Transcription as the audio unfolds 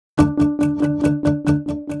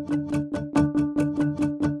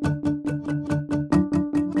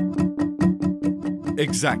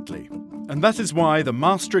Exactly. And that is why the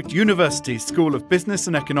Maastricht University School of Business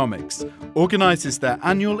and Economics organises their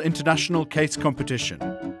annual international case competition.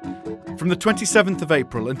 From the 27th of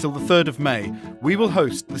April until the 3rd of May, we will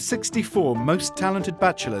host the 64 most talented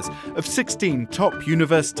bachelors of 16 top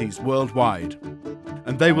universities worldwide.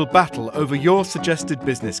 And they will battle over your suggested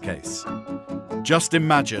business case. Just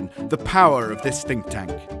imagine the power of this think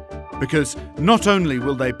tank. Because not only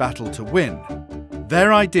will they battle to win,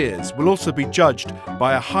 their ideas will also be judged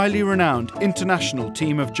by a highly renowned international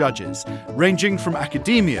team of judges, ranging from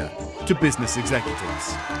academia to business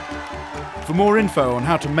executives. For more info on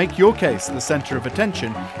how to make your case the centre of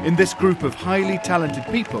attention in this group of highly talented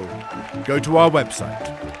people, go to our website.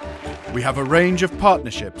 We have a range of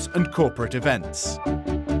partnerships and corporate events.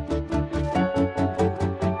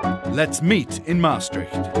 Let's meet in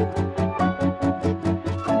Maastricht.